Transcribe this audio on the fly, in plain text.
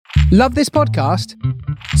Love this podcast?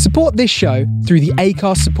 Support this show through the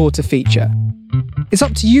Acast supporter feature. It's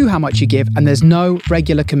up to you how much you give, and there's no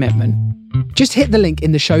regular commitment. Just hit the link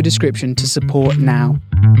in the show description to support now.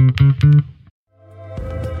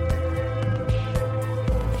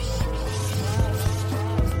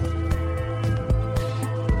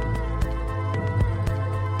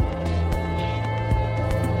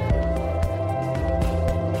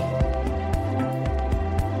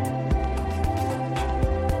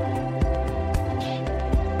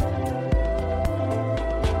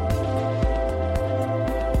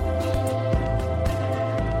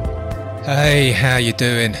 Hey, how you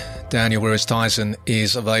doing? Daniel Ruiz-Tyson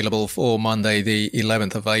is available for Monday, the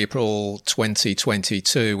 11th of April,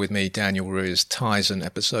 2022 with me, Daniel Ruiz-Tyson,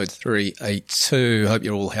 episode 382. Hope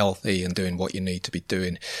you're all healthy and doing what you need to be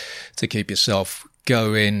doing to keep yourself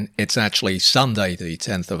going. It's actually Sunday, the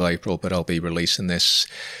 10th of April, but I'll be releasing this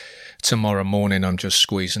tomorrow morning. I'm just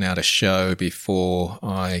squeezing out a show before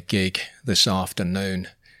I gig this afternoon.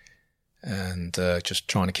 And just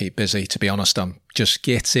trying to keep busy. To be honest, I'm just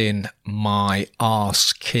getting my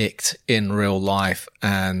arse kicked in real life,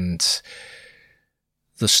 and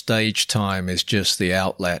the stage time is just the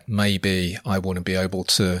outlet. Maybe I wouldn't be able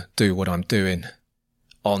to do what I'm doing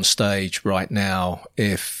on stage right now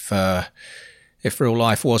if real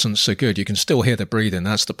life wasn't so good. You can still hear the breathing.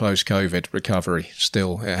 That's the post-COVID recovery.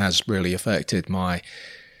 Still, it has really affected my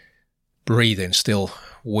breathing. Still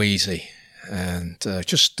wheezy. And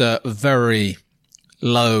just very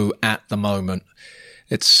low at the moment.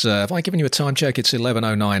 It's have I given you a time check? It's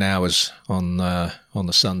 11:09 hours on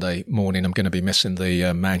the Sunday morning. I'm going to be missing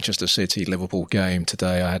the Manchester City Liverpool game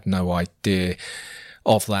today. I had no idea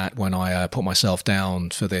of that when I put myself down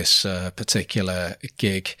for this particular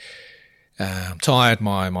gig. I'm tired.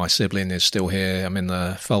 My sibling is still here. I'm in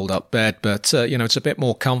the fold-up bed, but it's a bit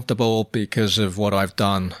more comfortable because of what I've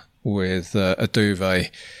done with a duvet.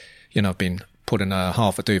 I've been putting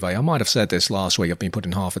half a duvet. I might have said this last week. I've been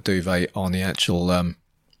putting half a duvet on the actual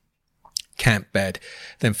camp bed,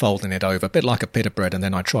 then folding it over, a bit like a pita bread, and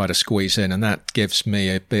then I try to squeeze in, and that gives me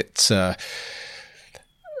a bit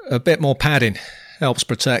more padding. Helps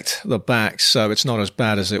protect the back, so it's not as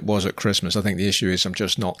bad as it was at Christmas. I think the issue is I'm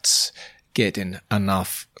just not getting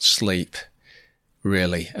enough sleep.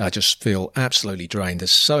 Really, I just feel absolutely drained.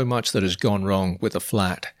 There's so much that has gone wrong with the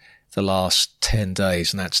flat the last 10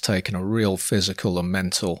 days, and that's taken a real physical and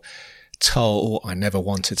mental toll. I never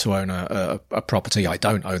wanted to own a property. I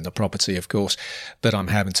don't own the property, of course, but I'm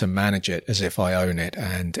having to manage it as if I own it,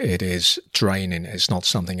 and it is draining. It's not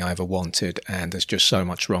something I ever wanted, and there's just so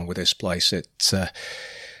much wrong with this place. It's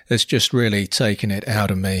just really taken it out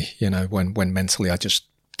of me, when mentally I just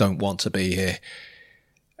don't want to be here.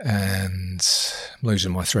 And I'm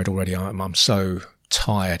losing my thread already. I'm so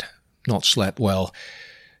tired, not slept well.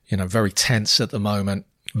 Very tense at the moment,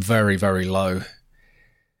 very, very low.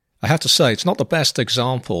 I have to say, it's not the best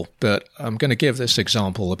example, but I'm going to give this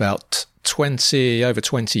example. About over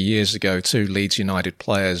 20 years ago, two Leeds United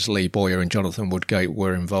players, Lee Bowyer and Jonathan Woodgate,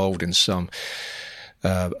 were involved in some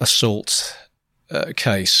assault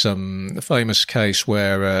case, some famous case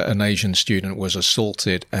where an Asian student was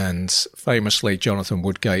assaulted, and famously Jonathan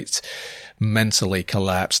Woodgate mentally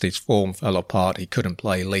collapsed. His form fell apart. He couldn't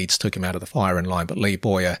play. Leeds took him out of the firing line, but Lee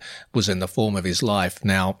Bowyer was in the form of his life.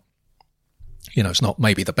 Now, it's not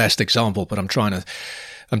maybe the best example, but I'm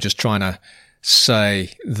just trying to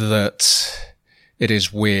say that it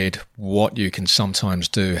is weird what you can sometimes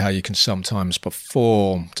do, how you can sometimes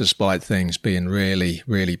perform despite things being really,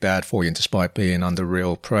 really bad for you and despite being under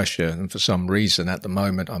real pressure. And for some reason at the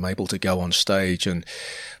moment, I'm able to go on stage and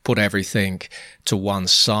put everything to one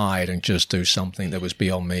side and just do something that was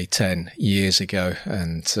beyond me 10 years ago.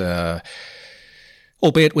 And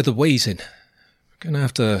albeit with the wheezing, going to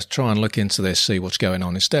have to try and look into this, see what's going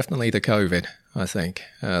on. It's definitely the COVID, I think,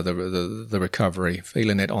 the recovery,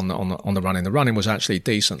 feeling it on the running. The running was actually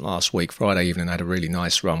decent last week. Friday evening I had a really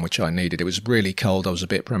nice run, which I needed. It was really cold. I was a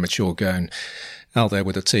bit premature going out there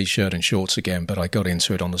with a T-shirt and shorts again, but I got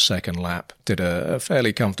into it on the second lap. Did a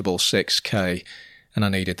fairly comfortable 6K, and I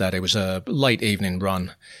needed that. It was a late evening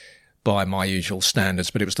run by my usual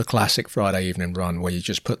standards, but it was the classic Friday evening run where you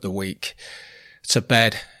just put the week to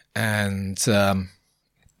bed. And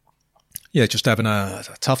just having a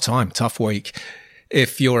tough week.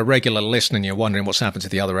 if you're a regular listener and you're wondering what's happened to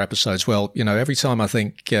the other episodes, well, every time I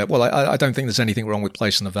think, I don't think there's anything wrong with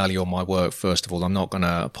placing the value on my work. First of all, I'm not going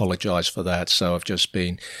to apologize for that. So I've just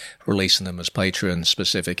been releasing them as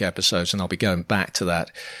Patreon-specific episodes, and I'll be going back to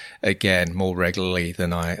that again more regularly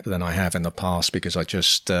than I have in the past, because I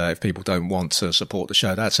just, if people don't want to support the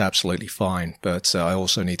show, that's absolutely fine. But I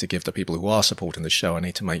also need to give the people who are supporting the show, I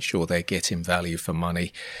need to make sure they're getting value for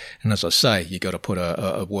money. And as I say, you got to put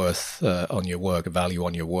a worth on your work, a value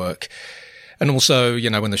on your work. And also,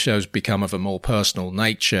 when the shows become of a more personal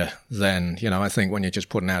nature, then, I think when you're just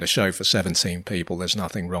putting out a show for 17 people, there's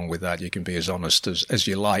nothing wrong with that. You can be as honest as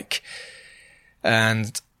you like.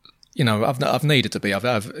 And, I've needed to be,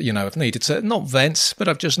 I've needed to not vent, but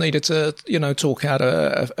I've just needed to, talk out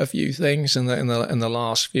a few things in the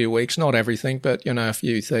last few weeks. Not everything, but, a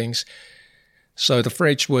few things. So the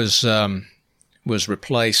fridge was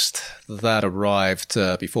replaced. That arrived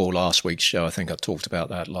before last week's show. I think I talked about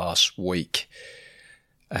that last week.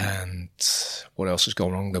 And what else has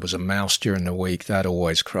gone wrong? There was a mouse during the week. That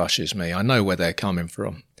always crushes me. I know where they're coming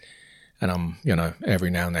from. And I'm, every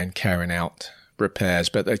now and then carrying out repairs,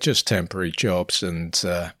 but they're just temporary jobs. And,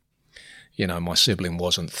 my sibling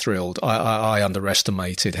wasn't thrilled. I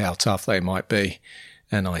underestimated how tough they might be.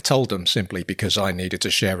 And I told them simply because I needed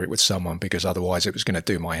to share it with someone, because otherwise it was going to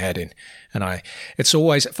do my head in. And it's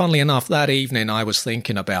always, funnily enough, that evening I was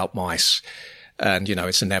thinking about mice, and,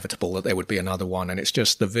 it's inevitable that there would be another one. And it's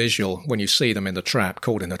just the visual when you see them in the trap,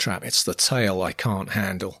 caught in the trap, it's the tail I can't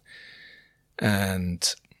handle.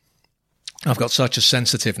 And I've got such a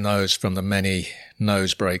sensitive nose from the many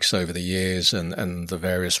nose breaks over the years and the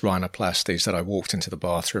various rhinoplasties that I walked into the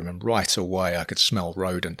bathroom and right away I could smell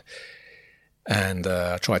rodent. And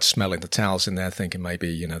I tried smelling the towels in there, thinking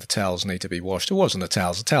maybe, the towels need to be washed. It wasn't the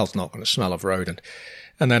towels. The towel's not going to smell of rodent.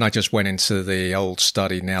 And then I just went into the old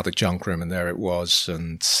study, now the junk room, and there it was,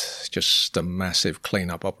 and just a massive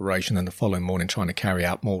clean-up operation. And the following morning, trying to carry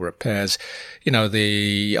out more repairs.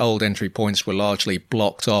 The old entry points were largely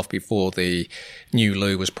blocked off before the new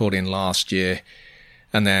loo was put in last year.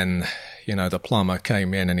 And then, the plumber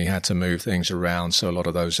came in and he had to move things around. So a lot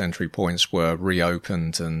of those entry points were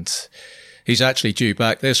reopened, and he's actually due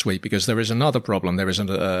back this week because there is another problem. There is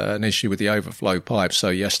an issue with the overflow pipe. So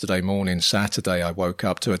yesterday morning, Saturday, I woke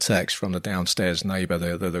up to a text from the downstairs neighbour,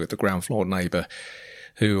 the ground floor neighbour,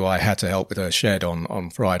 who I had to help with her shed on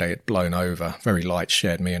Friday. It had blown over. Very light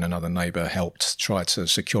shed. Me and another neighbour helped try to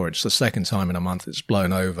secure it. It's the second time in a month it's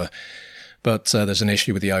blown over. But there's an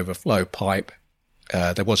issue with the overflow pipe.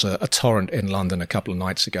 There was a torrent in London a couple of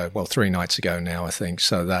nights ago, 3 nights ago now, I think.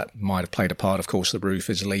 So that might have played a part. Of course, the roof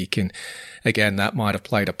is leaking. Again, that might have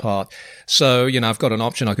played a part. So, I've got an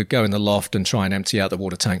option. I could go in the loft and try and empty out the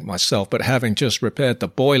water tank myself. But having just repaired the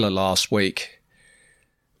boiler last week,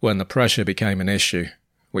 when the pressure became an issue,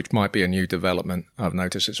 which might be a new development, I've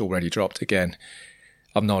noticed it's already dropped again.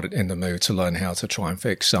 I'm not in the mood to learn how to try and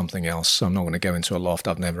fix something else. So I'm not going to go into a loft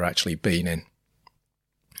I've never actually been in.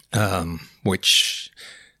 Which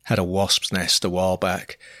had a wasp's nest a while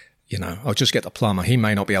back. I'll just get the plumber. He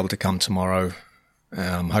may not be able to come tomorrow.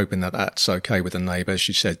 I'm hoping that that's okay with the neighbour.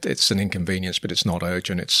 She said it's an inconvenience, but it's not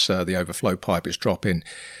urgent. It's the overflow pipe is dropping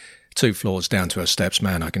 2 floors down to her steps.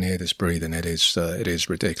 Man, I can hear this breathing. It is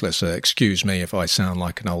ridiculous. Excuse me if I sound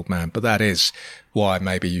like an old man, but that is why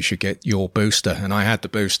maybe you should get your booster. And I had the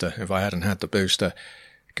booster. If I hadn't had the booster,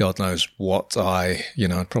 God knows what I'd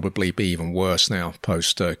probably be even worse now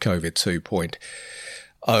post COVID 2.0.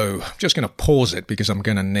 I'm just going to pause it because I'm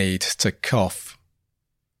going to need to cough.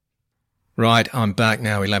 Right, I'm back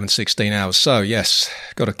now, 16 hours. So yes,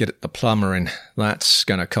 got to get the plumber in. That's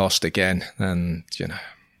going to cost again. And,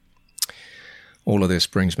 all of this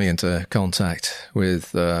brings me into contact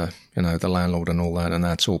with, the landlord and all that, and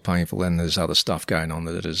that's all painful. Then there's other stuff going on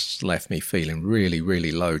that has left me feeling really,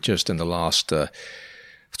 really low just in the last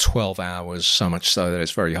 12 hours, so much so that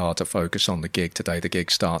it's very hard to focus on the gig today. The gig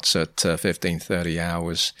starts at 15:30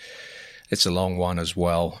 hours. It's a long one as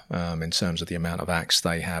well, in terms of the amount of acts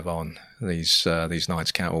they have on. These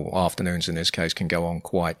nights, or afternoons in this case, can go on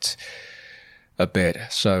quite a bit.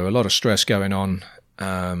 So a lot of stress going on.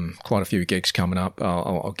 Quite a few gigs coming up.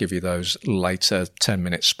 I'll give you those later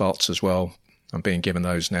 10-minute spots as well. I'm being given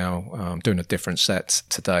those now. I'm doing a different set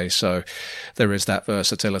today, so there is that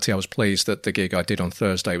versatility. I was pleased that the gig I did on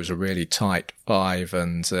Thursday was a really tight 5,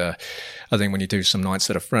 and I think when you do some nights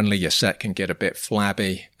that are friendly, your set can get a bit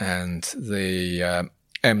flabby, and the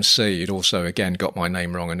MC, who'd also, again, got my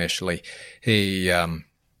name wrong initially, he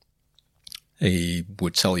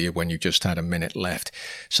would tell you when you just had a minute left,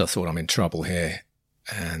 so I thought I'm in trouble here,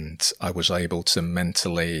 and I was able to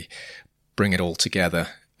mentally bring it all together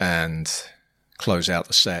and close out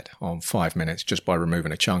the set on 5 minutes just by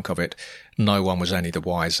removing a chunk of it. No one was any the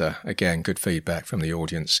wiser. Again, good feedback from the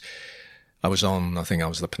audience. I think I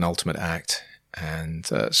was the penultimate act. And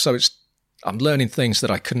so I'm learning things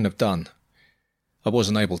that I couldn't have done. I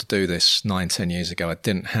wasn't able to do this 9-10 years ago. I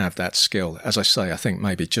didn't have that skill. As I say, I think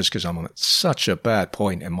maybe just because I'm at such a bad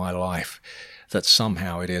point in my life that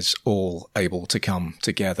somehow it is all able to come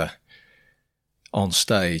together on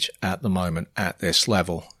stage at the moment at this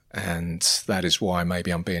level. And that is why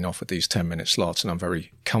maybe I'm being offered these 10-minute slots, and I'm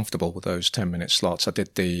very comfortable with those 10-minute slots. I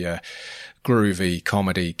did the Groovy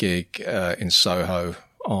comedy gig in Soho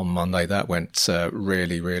on Monday. That went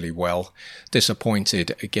really, really well.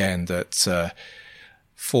 Disappointed again that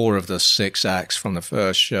 4 of the 6 acts from the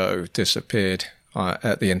first show disappeared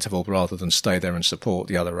at the interval rather than stay there and support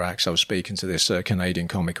the other acts. I was speaking to this Canadian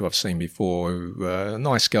comic who I've seen before, a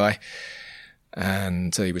nice guy.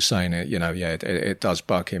 And he was saying, it does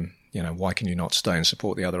bug him. Why can you not stay and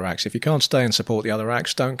support the other acts? If you can't stay and support the other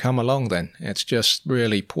acts, don't come along then. It's just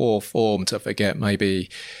really poor form to forget maybe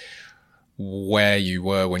where you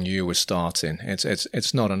were when you were starting.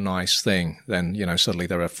 It's not a nice thing. Then, suddenly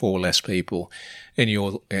there are 4 less people in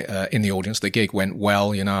the audience. The gig went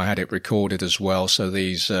well. I had it recorded as well. So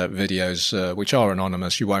these videos, which are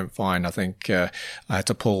anonymous, you won't find. I think I had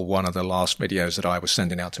to pull one of the last videos that I was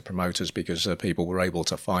sending out to promoters because people were able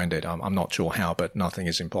to find it. I'm not sure how, but nothing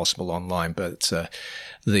is impossible online. But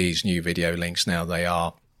these new video links now, they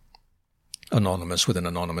are anonymous with an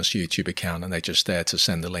anonymous YouTube account, and they're just there to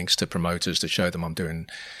send the links to promoters to show them I'm doing,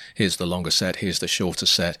 here's the longer set, here's the shorter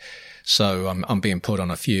set. So I'm being put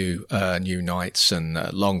on a few new nights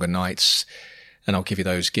and longer nights, and I'll give you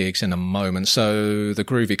those gigs in a moment. So the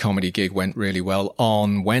Groovy comedy gig went really well.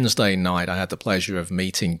 On Wednesday night, I had the pleasure of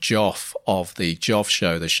meeting Joff of the Joff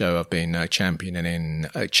Show, the show I've been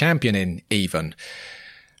championing even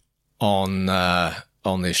on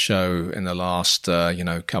this show in the last,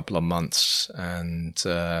 couple of months. And,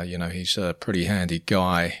 he's a pretty handy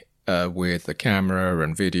guy with the camera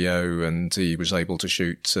and video, and he was able to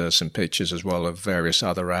shoot some pictures as well of various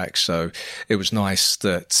other acts. So it was nice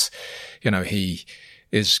that, he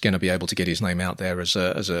is going to be able to get his name out there as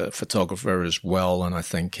a photographer as well. And I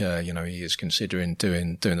think, he is considering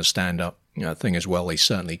doing the stand-up thing as well. He's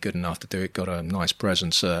certainly good enough to do it, got a nice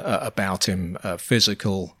presence about him,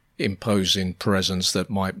 physical, imposing presence that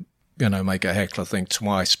might, make a heckler think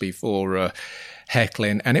twice before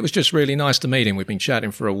heckling. And it was just really nice to meet him. We've been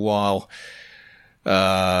chatting for a while,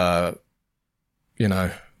 via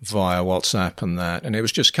WhatsApp and that, and it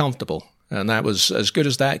was just comfortable. And that was as good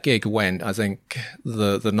as that gig went. I think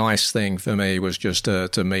the nice thing for me was just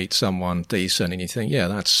to meet someone decent, and you think, yeah,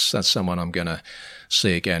 that's someone I'm going to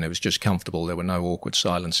see again. It was just comfortable. There were no awkward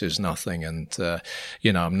silences, nothing. And,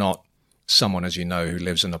 I'm not someone, as you know, who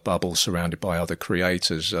lives in a bubble surrounded by other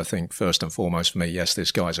creators. I think first and foremost for me, yes,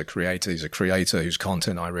 this guy's a creator. He's a creator whose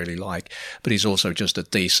content I really like, but he's also just a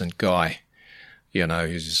decent guy.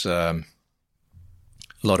 He's a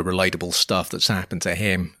lot of relatable stuff that's happened to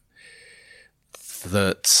him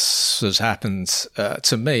that has happened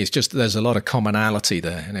to me. It's just there's a lot of commonality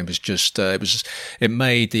there, and it was just it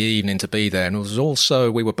made the evening to be there. And it was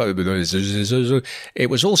also it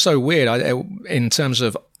was also weird in terms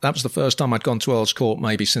of that was the first time I'd gone to Earl's Court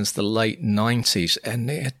maybe since the late 90s, and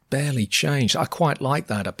it had barely changed. I quite liked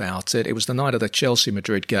that about it. It was the night of the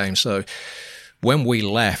Chelsea-Madrid game, so when we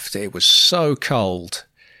left, it was so cold,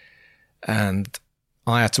 and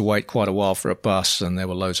I had to wait quite a while for a bus, and there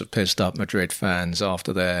were loads of pissed up Madrid fans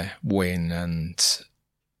after their win, and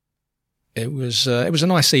it was a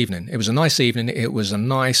nice evening. It was a nice evening. It was a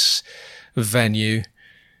nice venue,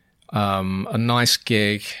 a nice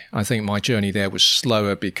gig. I think my journey there was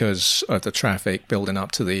slower because of the traffic building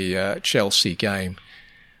up to the Chelsea game.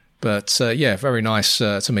 But very nice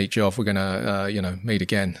to meet Joff. We're gonna meet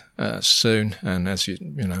again soon, and as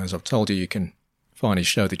as I've told you, you can find his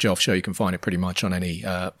show, The Joff Show. You can find it pretty much on any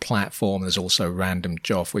platform. There's also Random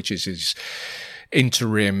Joff, which is his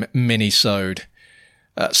interim mini-sode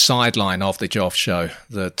sideline of The Joff Show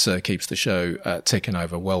that keeps the show ticking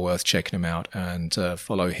over. Well worth checking him out, and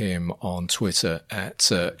follow him on Twitter at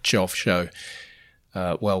Joff Show.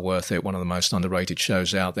 Well worth it. One of the most underrated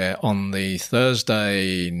shows out there. On the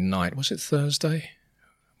Thursday night, was it Thursday?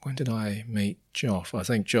 When did I meet Joff? I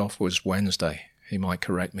think Joff was Wednesday. He might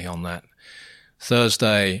correct me on that.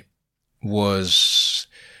 Thursday was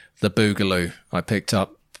the Boogaloo. I picked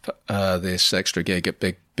up this extra gig at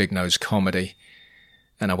Big Nose Comedy,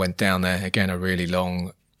 and I went down there. Again, a really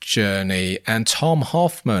long journey. And Tom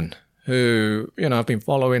Hoffman, who, I've been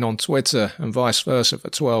following on Twitter and vice versa for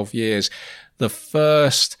 12 years. The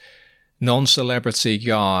first non-celebrity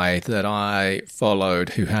guy that I followed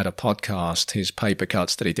who had a podcast. His Paper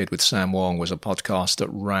Cuts that he did with Sam Wong was a podcast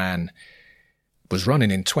that was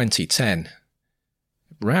running in 2010.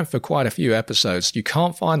 Ran for quite a few episodes. You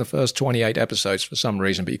can't find the first 28 episodes for some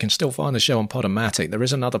reason, but you can still find the show on Podomatic. There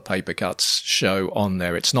is another Paper Cuts show on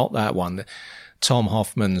there. It's not that one. Tom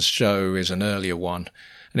Hoffman's show is an earlier one.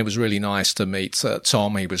 And it was really nice to meet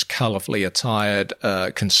Tom. He was colourfully attired,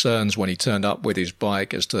 concerns when he turned up with his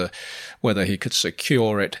bike as to whether he could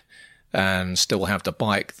secure it and still have the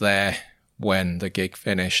bike there when the gig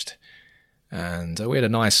finished. And we had a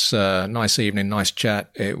nice evening, nice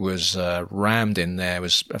chat. It was rammed in there. It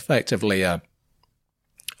was effectively a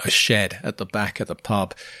shed at the back of the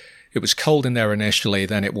pub. It was cold in there initially,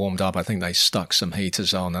 then it warmed up. I think they stuck some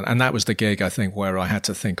heaters on. And that was the gig, I think, where I had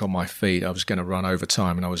to think on my feet. I was going to run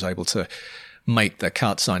overtime and I was able to make the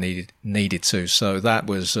cuts I needed to. So that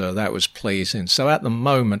was pleasing. So at the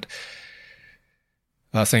moment,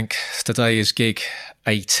 I think today is gig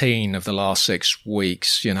 18 of the last 6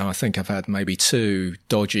 weeks. You know, I think I've had maybe 2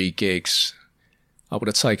 dodgy gigs. I would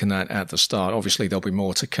have taken that at the start. Obviously, there'll be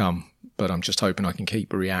more to come, but I'm just hoping I can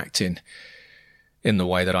keep reacting in the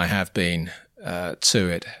way that I have been to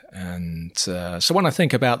it. And so when I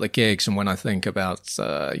think about the gigs and when I think about,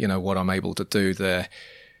 what I'm able to do there,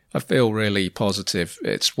 I feel really positive.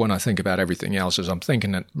 It's when I think about everything else, as I'm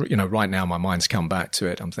thinking that, right now my mind's come back to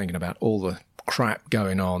it. I'm thinking about all the crap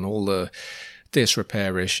going on, all the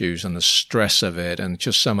disrepair issues and the stress of it, and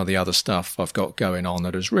just some of the other stuff I've got going on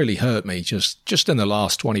that has really hurt me just in the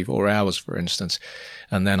last 24 hours, for instance.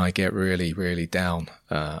 And then I get really, really down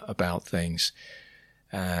about things.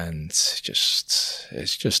 And it's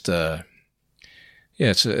a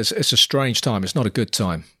strange time. It's not a good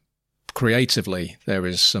time. Creatively, there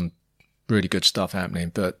is some really good stuff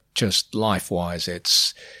happening, but just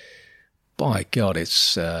life-wise, by God,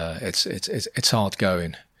 it's hard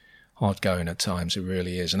going at times. It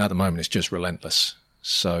really is. And at the moment, it's just relentless.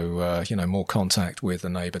 So, more contact with the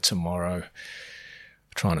neighbour tomorrow,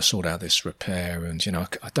 trying to sort out this repair. And,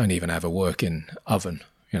 I don't even have a working oven.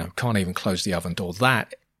 Can't even close the oven door.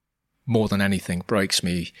 That, more than anything, breaks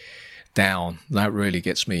me down. That really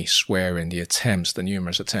gets me swearing. The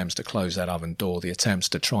numerous attempts to close that oven door, the attempts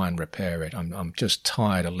to try and repair it. I'm just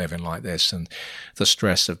tired of living like this and the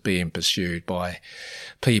stress of being pursued by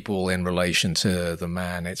people in relation to the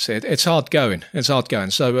man. It's hard going. It's hard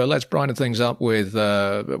going. So let's brighten things up with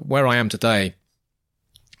where I am today.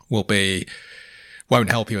 Won't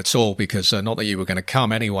help you at all because not that you were going to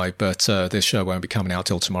come anyway, but this show won't be coming out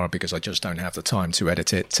till tomorrow because I just don't have the time to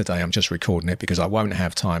edit it today. I'm just recording it because I won't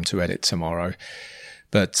have time to edit tomorrow.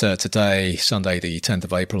 But today, Sunday, the 10th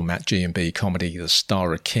of April, Matt G&B comedy, The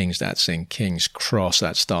Star of Kings. That's in King's Cross.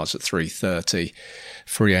 That starts at 3:30.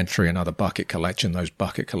 Free entry, another bucket collection. Those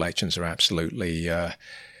bucket collections are absolutely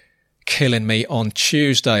killing me on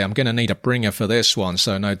Tuesday. I'm going to need a bringer for this one,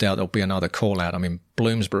 so no doubt there'll be another call out. I'm in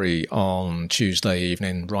Bloomsbury on Tuesday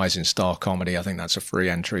evening, Rising Star Comedy. I think that's a free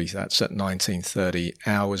entry. That's at 19:30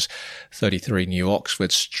 hours, 33 New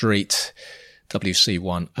Oxford Street,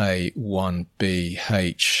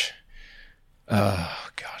 WC1A1BH. Oh,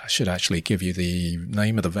 God, I should actually give you the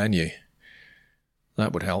name of the venue.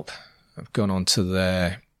 That would help. I've gone on to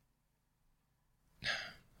their...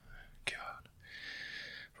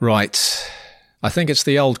 Right. I think it's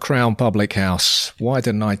the Old Crown Public House. Why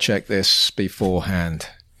didn't I check this beforehand?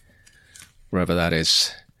 Wherever that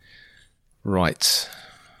is. Right.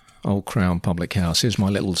 Old Crown Public House. Here's my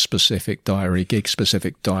little specific diary,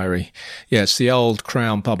 gig-specific diary. Yeah, it's the Old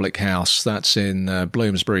Crown Public House. That's in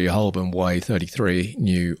Bloomsbury, Holborn Way, 33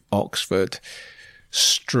 New Oxford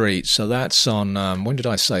Street. So that's on... when did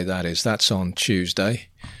I say that is? That's on Tuesday.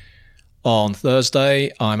 On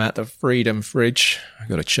Thursday, I'm at the Freedom Fridge. I've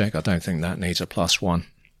got to check. I don't think that needs a +1.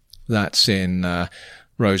 That's in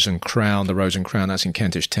Rose and Crown. The Rose and Crown, that's in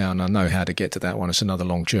Kentish Town. I know how to get to that one. It's another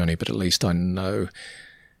long journey, but at least I know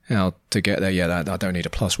how to get there. Yeah, I don't need a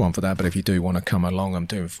 +1 for that, but if you do want to come along, I'm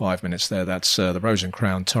doing 5 minutes there. That's the Rose and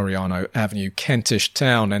Crown, Torriano Avenue, Kentish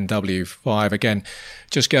Town, NW5. Again,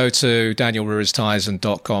 just go to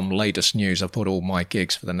danielruiztyson.com. Latest news. I've put all my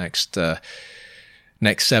gigs for the next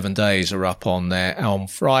 7 days are up on there. On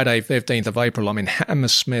Friday, 15th of April, I'm in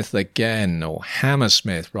Hammersmith again, or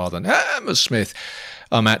Hammersmith rather than Hammersmith.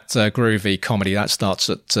 I'm at Groovy Comedy. That starts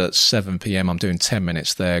at 7 p.m. I'm doing 10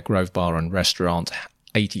 minutes there. Grove Bar and Restaurant,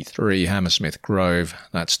 83 Hammersmith Grove.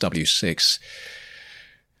 That's W6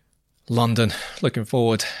 London. Looking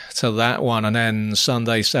forward to that one. And then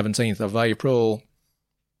Sunday, 17th of April,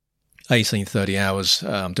 18:30 hours.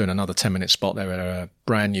 I'm doing another 10-minute spot there at a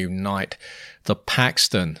brand new night. The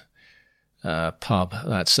Paxton, pub.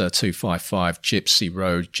 That's 255 Gypsy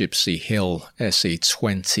Road, Gypsy Hill,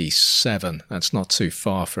 SE27. That's not too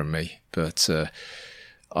far from me, but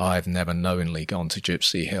I've never knowingly gone to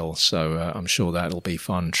Gypsy Hill, so I'm sure that'll be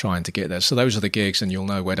fun trying to get there. So those are the gigs, and you'll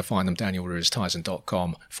know where to find them,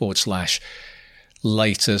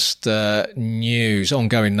 danielruiztyson.com/latest news.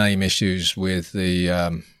 Ongoing name issues with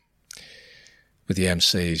the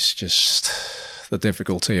MCs, just the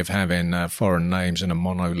difficulty of having foreign names in a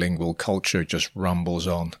monolingual culture just rumbles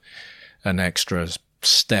on. An extra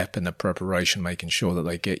step in the preparation, making sure that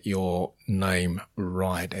they get your name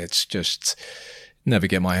right. It's just never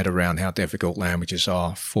get my head around how difficult languages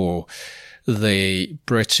are for the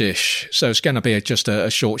British. So it's going to be just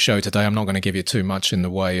a short show today. I'm not going to give you too much in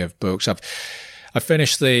the way of books. I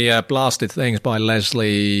finished the Blasted Things by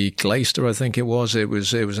Leslie Glaister, I think it was. It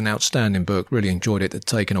was an outstanding book. Really enjoyed it. It's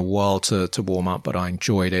taken a while to warm up, but I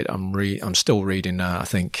enjoyed it. I'm still reading, I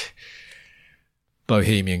think,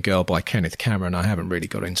 Bohemian Girl by Kenneth Cameron. I haven't really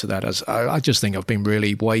got into that. As I just think I've been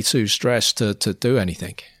really way too stressed to do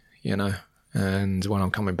anything, you know. And when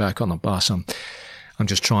I'm coming back on the bus, I'm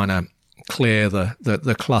just trying to clear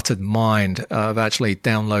the cluttered mind. I've actually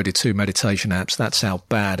downloaded 2 meditation apps. That's how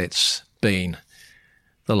bad it's been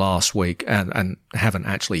the last week, and haven't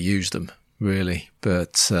actually used them really.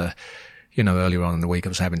 But earlier on in the week I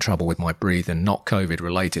was having trouble with my breathing, not COVID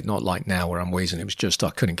related, not like now where I'm wheezing. It was just I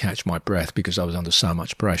couldn't catch my breath because I was under so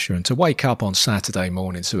much pressure. And to wake up on Saturday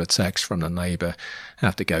morning to a text from the neighbour,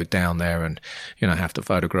 have to go down there and have to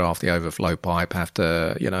photograph the overflow pipe, have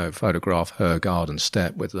to photograph her garden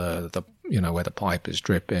step with the where the pipe is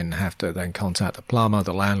dripping, have to then contact the plumber,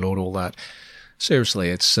 the landlord, all that. Seriously,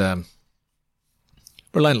 it's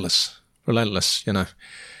relentless,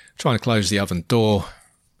 trying to close the oven door,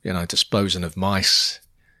 disposing of mice,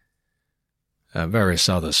 various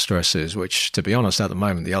other stresses, which, to be honest, at the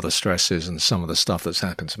moment, the other stresses and some of the stuff that's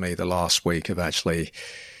happened to me the last week have actually,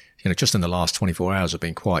 just in the last 24 hours have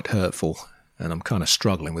been quite hurtful. And I'm kind of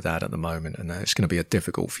struggling with that at the moment. And it's going to be a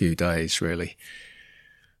difficult few days, really.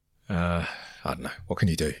 I don't know. What can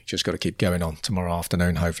you do? Just got to keep going on. Tomorrow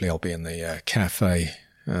afternoon, hopefully I'll be in the cafe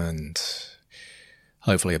and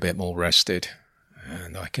hopefully a bit more rested.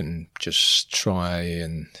 And I can just try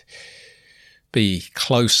and be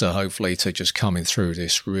closer, hopefully, to just coming through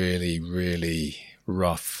this really, really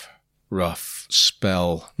rough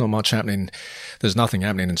spell. Not much happening. There's nothing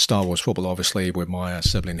happening in Star Wars football, obviously. With my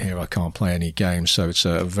sibling here, I can't play any games, so it's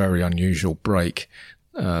a very unusual break.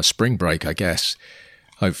 Spring break, I guess.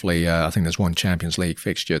 Hopefully, I think there's one Champions League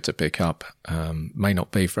fixture to pick up. May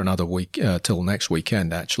not be for another week, till next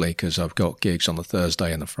weekend, actually, because I've got gigs on the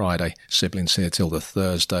Thursday and the Friday. Siblings here till the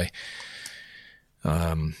Thursday.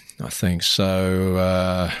 I think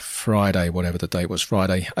so. Friday, whatever the date was,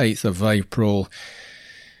 Friday, 8th of April.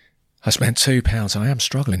 I spent £2. I am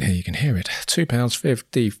struggling here, you can hear it.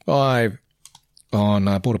 £2.55 on,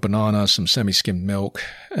 I bought a banana, some semi-skimmed milk,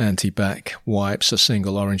 anti-back wipes, a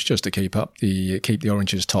single orange just to keep the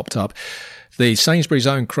oranges topped up. The Sainsbury's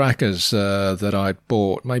own crackers that I'd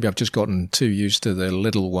bought, maybe I've just gotten too used to the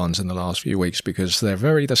little ones in the last few weeks because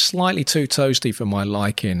they're slightly too toasty for my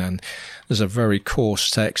liking, and there's a very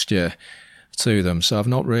coarse texture to them, so I've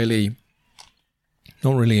not really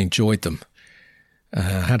enjoyed them.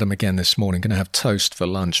 Had them again this morning. Going to have toast for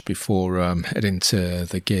lunch before heading to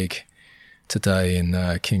the gig today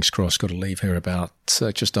in King's Cross. Got to leave here about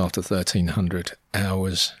just after 1300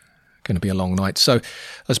 hours. Going to be a long night. So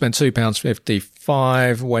I spent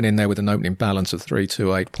 £2.55, went in there with an opening balance of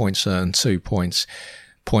 328, points earned 2 points.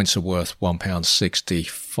 Points are worth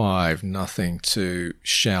 £1.65. Nothing to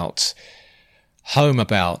shout home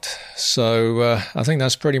about. So I think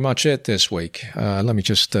that's pretty much it this week. Let me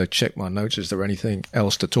just check my notes. Is there anything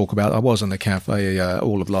else to talk about? I was in the cafe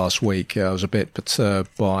all of last week. I was a bit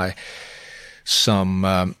perturbed by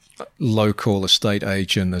some local estate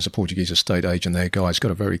agent. There's a Portuguese estate agent there. Guy's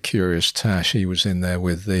got a very curious tash. He was in there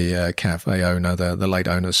with the cafe owner, the late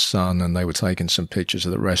owner's son, and they were taking some pictures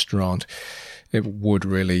of the restaurant. It would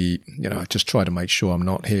really, just try to make sure I'm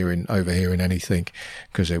not overhearing anything,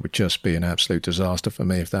 because it would just be an absolute disaster for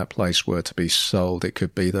me if that place were to be sold. It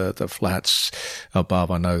could be the flats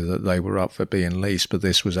above. I know that they were up for being leased, but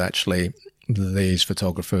this was actually, these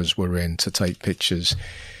photographers were in to take pictures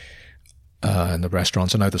in the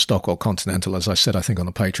restaurants. I know the Stockwell Continental, as I said, I think on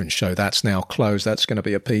the Patreon show, that's now closed. That's going to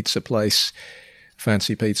be a pizza place,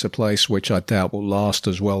 fancy pizza place, which I doubt will last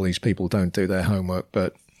as well. These people don't do their homework,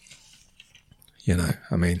 but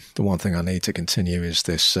the one thing I need to continue is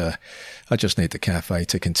this. I just need the cafe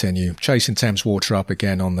to continue. Chasing Thames Water up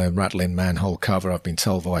again on the rattling manhole cover. I've been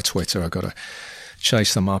told via Twitter I've got to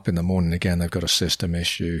chase them up in the morning again. They've got a system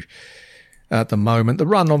issue. at the moment. The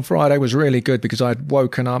run on Friday was really good because I'd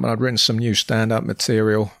woken up and I'd written some new stand-up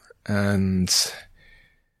material, and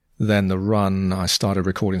then the run, I started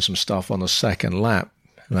recording some stuff on the second lap,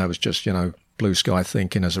 and that was just, blue sky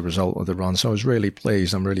thinking as a result of the run. So I was really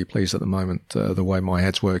pleased. I'm really pleased at the moment, the way my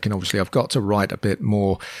head's working. Obviously, I've got to write a bit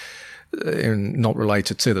more, not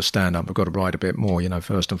related to the stand-up. I've got to write a bit more.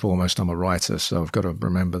 First and foremost, I'm a writer, so I've got to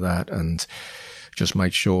remember that and just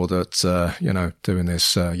make sure that, doing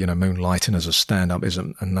this, moonlighting as a stand-up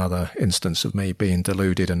isn't another instance of me being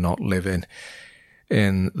deluded and not living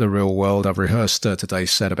in the real world. I've rehearsed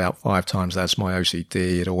today's set about 5 times. That's my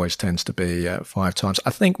OCD. It always tends to be 5 times.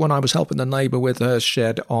 I think when I was helping the neighbour with her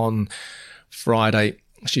shed on Friday,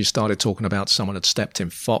 she started talking about someone had stepped in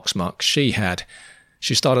fox muck. She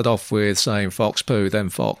started off with saying fox poo, then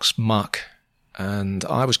fox muck, and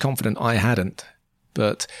I was confident I hadn't.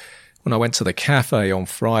 But when I went to the cafe on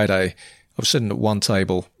Friday, I was sitting at one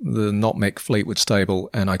table, the not Mick Fleetwood table,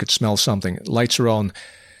 and I could smell something. Later on,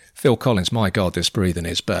 Phil Collins, my God, this breathing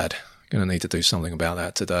is bad. Going to need to do something about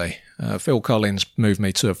that today. Phil Collins moved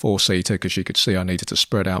me to a 4-seater because she could see I needed to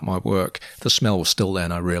spread out my work. The smell was still there,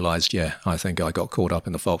 and I realised, I think I got caught up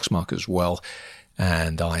in the fox muck as well.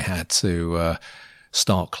 And I had to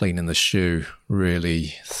start cleaning the shoe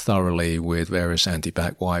really thoroughly with various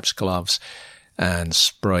anti-back wipes, gloves, and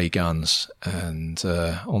spray guns. And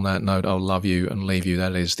on that note, I'll love you and leave you.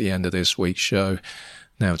 That is the end of this week's show.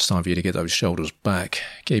 Now it's time for you to get those shoulders back.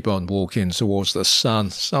 Keep on walking towards the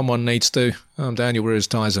sun. Someone needs to. I'm Daniel Ruiz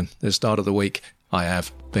Tyson. This start of the week, I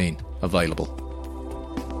have been available.